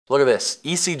Look at this,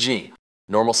 ECG,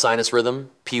 normal sinus rhythm,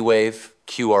 P wave,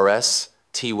 QRS,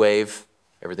 T wave,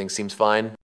 everything seems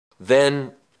fine.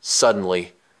 Then,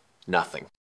 suddenly, nothing.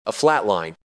 A flat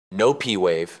line, no P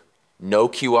wave, no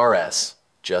QRS,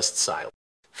 just silent.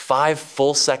 5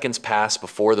 full seconds pass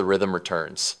before the rhythm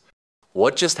returns.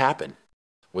 What just happened?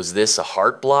 Was this a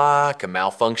heart block, a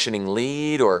malfunctioning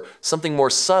lead, or something more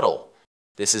subtle?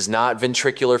 This is not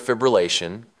ventricular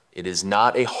fibrillation. It is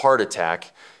not a heart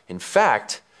attack. In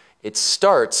fact, it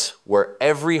starts where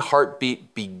every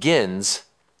heartbeat begins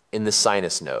in the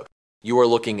sinus node. You are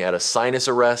looking at a sinus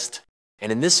arrest,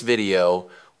 and in this video,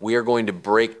 we are going to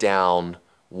break down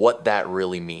what that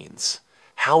really means,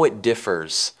 how it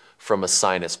differs from a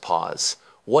sinus pause,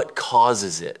 what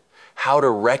causes it, how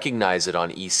to recognize it on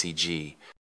ECG,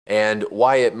 and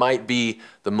why it might be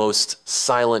the most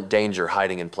silent danger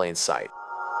hiding in plain sight.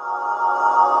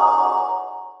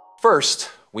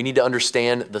 First, we need to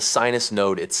understand the sinus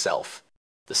node itself.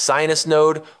 The sinus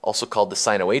node, also called the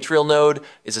sinoatrial node,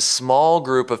 is a small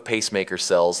group of pacemaker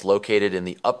cells located in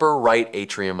the upper right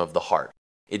atrium of the heart.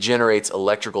 It generates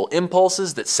electrical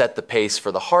impulses that set the pace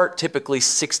for the heart, typically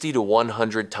 60 to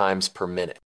 100 times per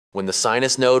minute. When the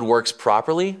sinus node works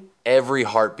properly, every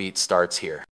heartbeat starts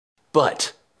here.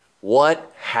 But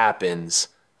what happens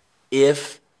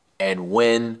if and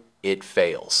when it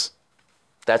fails?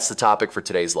 That's the topic for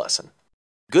today's lesson.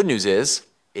 Good news is,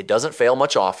 it doesn't fail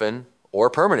much often or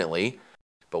permanently,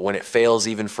 but when it fails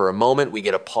even for a moment, we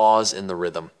get a pause in the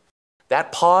rhythm.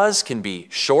 That pause can be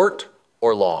short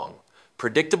or long,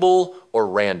 predictable or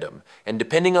random, and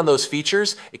depending on those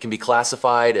features, it can be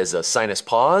classified as a sinus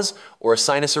pause or a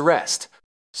sinus arrest.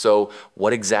 So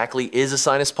what exactly is a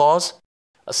sinus pause?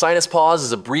 A sinus pause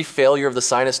is a brief failure of the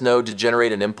sinus node to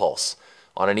generate an impulse.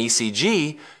 On an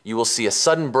ECG, you will see a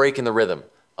sudden break in the rhythm.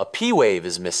 A P wave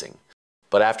is missing.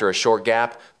 But after a short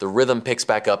gap, the rhythm picks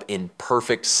back up in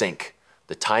perfect sync.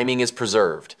 The timing is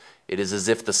preserved. It is as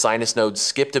if the sinus node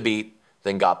skipped a beat,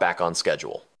 then got back on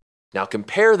schedule. Now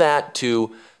compare that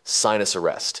to sinus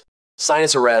arrest.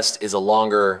 Sinus arrest is a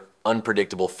longer,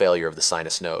 unpredictable failure of the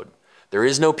sinus node. There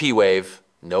is no P wave,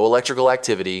 no electrical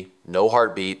activity, no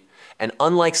heartbeat, and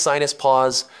unlike sinus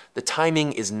pause, the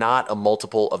timing is not a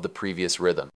multiple of the previous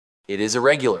rhythm. It is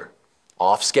irregular,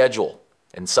 off schedule,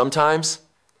 and sometimes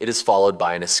it is followed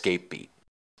by an escape beat.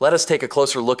 Let us take a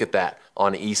closer look at that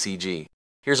on ECG.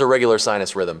 Here's a regular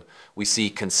sinus rhythm. We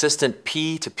see consistent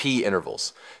P to P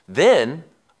intervals. Then,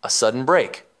 a sudden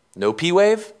break. No P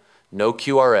wave, no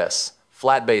QRS,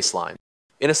 flat baseline.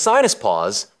 In a sinus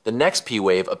pause, the next P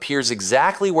wave appears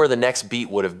exactly where the next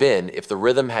beat would have been if the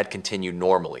rhythm had continued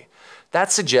normally.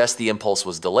 That suggests the impulse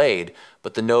was delayed,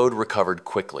 but the node recovered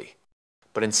quickly.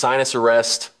 But in sinus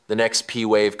arrest, the next P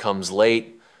wave comes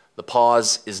late. The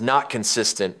pause is not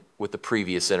consistent with the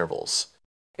previous intervals.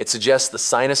 It suggests the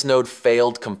sinus node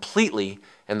failed completely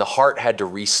and the heart had to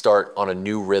restart on a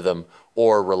new rhythm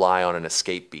or rely on an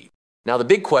escape beat. Now the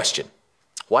big question,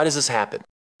 why does this happen?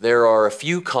 There are a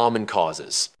few common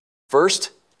causes.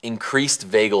 First, increased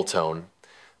vagal tone.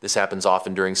 This happens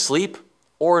often during sleep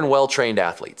or in well-trained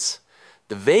athletes.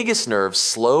 The vagus nerve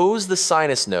slows the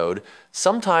sinus node,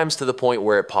 sometimes to the point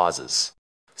where it pauses.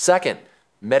 Second,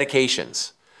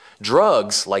 medications.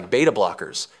 Drugs like beta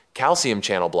blockers, calcium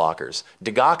channel blockers,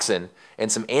 digoxin,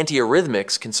 and some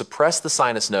antiarrhythmics can suppress the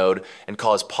sinus node and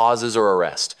cause pauses or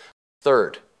arrest.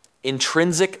 Third,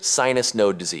 intrinsic sinus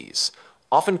node disease,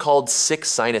 often called sick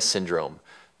sinus syndrome.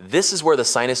 This is where the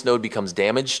sinus node becomes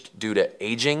damaged due to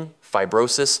aging,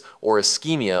 fibrosis, or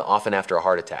ischemia, often after a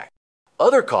heart attack.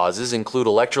 Other causes include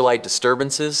electrolyte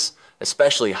disturbances,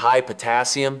 especially high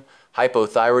potassium,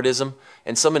 hypothyroidism,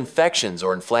 and some infections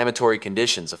or inflammatory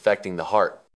conditions affecting the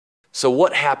heart. So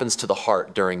what happens to the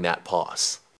heart during that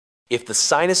pause? If the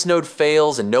sinus node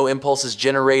fails and no impulse is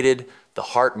generated, the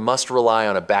heart must rely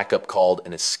on a backup called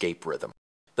an escape rhythm.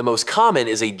 The most common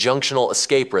is a junctional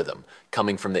escape rhythm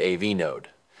coming from the AV node.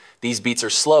 These beats are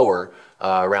slower,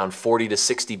 around 40 to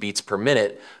 60 beats per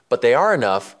minute, but they are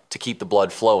enough to keep the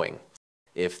blood flowing.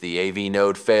 If the AV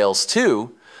node fails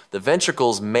too, the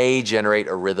ventricles may generate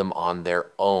a rhythm on their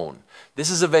own. This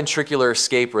is a ventricular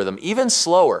escape rhythm, even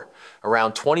slower,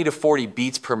 around 20 to 40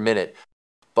 beats per minute.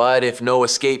 But if no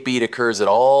escape beat occurs at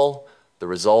all, the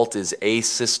result is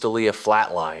asystole, a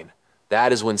flat line.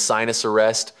 That is when sinus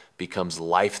arrest becomes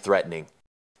life-threatening.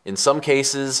 In some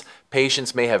cases,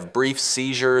 patients may have brief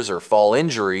seizures or fall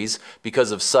injuries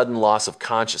because of sudden loss of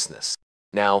consciousness.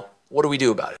 Now, what do we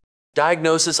do about it?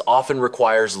 Diagnosis often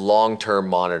requires long-term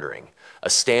monitoring. A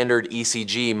standard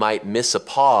ECG might miss a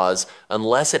pause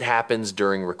unless it happens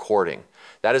during recording.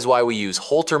 That is why we use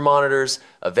Holter monitors,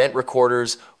 event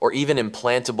recorders, or even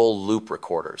implantable loop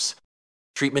recorders.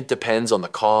 Treatment depends on the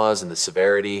cause and the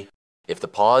severity. If the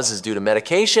pause is due to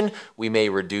medication, we may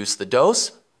reduce the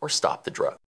dose or stop the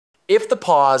drug. If the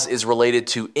pause is related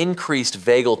to increased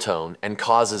vagal tone and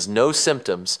causes no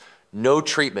symptoms, no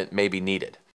treatment may be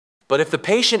needed. But if the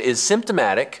patient is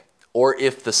symptomatic, or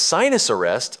if the sinus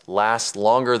arrest lasts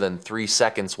longer than 3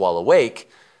 seconds while awake,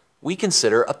 we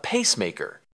consider a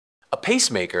pacemaker. A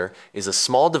pacemaker is a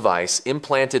small device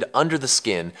implanted under the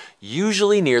skin,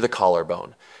 usually near the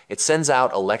collarbone. It sends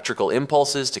out electrical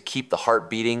impulses to keep the heart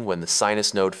beating when the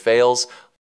sinus node fails.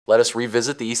 Let us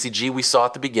revisit the ECG we saw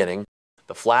at the beginning.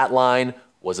 The flat line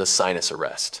was a sinus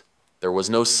arrest. There was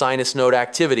no sinus node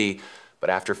activity, but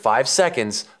after 5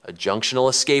 seconds, a junctional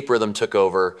escape rhythm took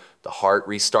over, the heart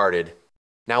restarted.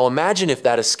 Now imagine if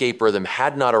that escape rhythm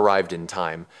had not arrived in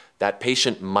time, that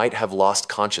patient might have lost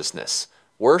consciousness.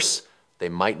 Worse, they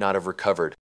might not have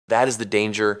recovered. That is the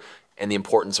danger and the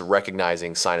importance of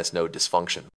recognizing sinus node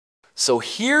dysfunction. So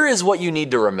here is what you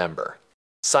need to remember.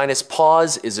 Sinus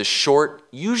pause is a short,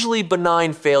 usually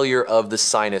benign failure of the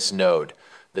sinus node.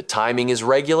 The timing is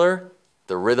regular,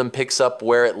 the rhythm picks up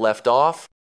where it left off.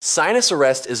 Sinus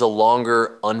arrest is a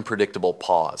longer, unpredictable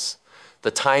pause.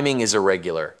 The timing is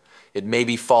irregular. It may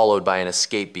be followed by an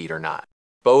escape beat or not.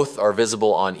 Both are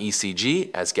visible on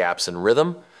ECG as gaps in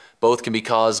rhythm. Both can be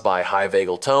caused by high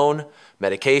vagal tone,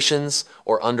 medications,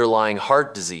 or underlying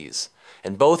heart disease.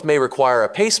 And both may require a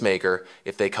pacemaker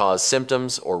if they cause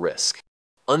symptoms or risk.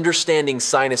 Understanding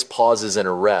sinus pauses and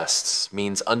arrests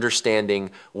means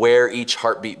understanding where each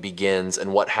heartbeat begins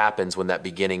and what happens when that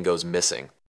beginning goes missing.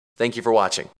 Thank you for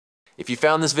watching. If you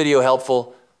found this video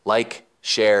helpful, like,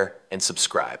 share, and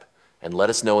subscribe. And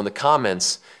let us know in the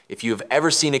comments if you have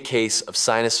ever seen a case of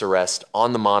sinus arrest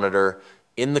on the monitor,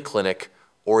 in the clinic,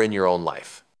 or in your own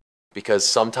life. Because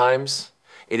sometimes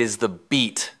it is the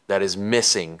beat that is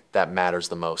missing that matters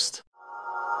the most.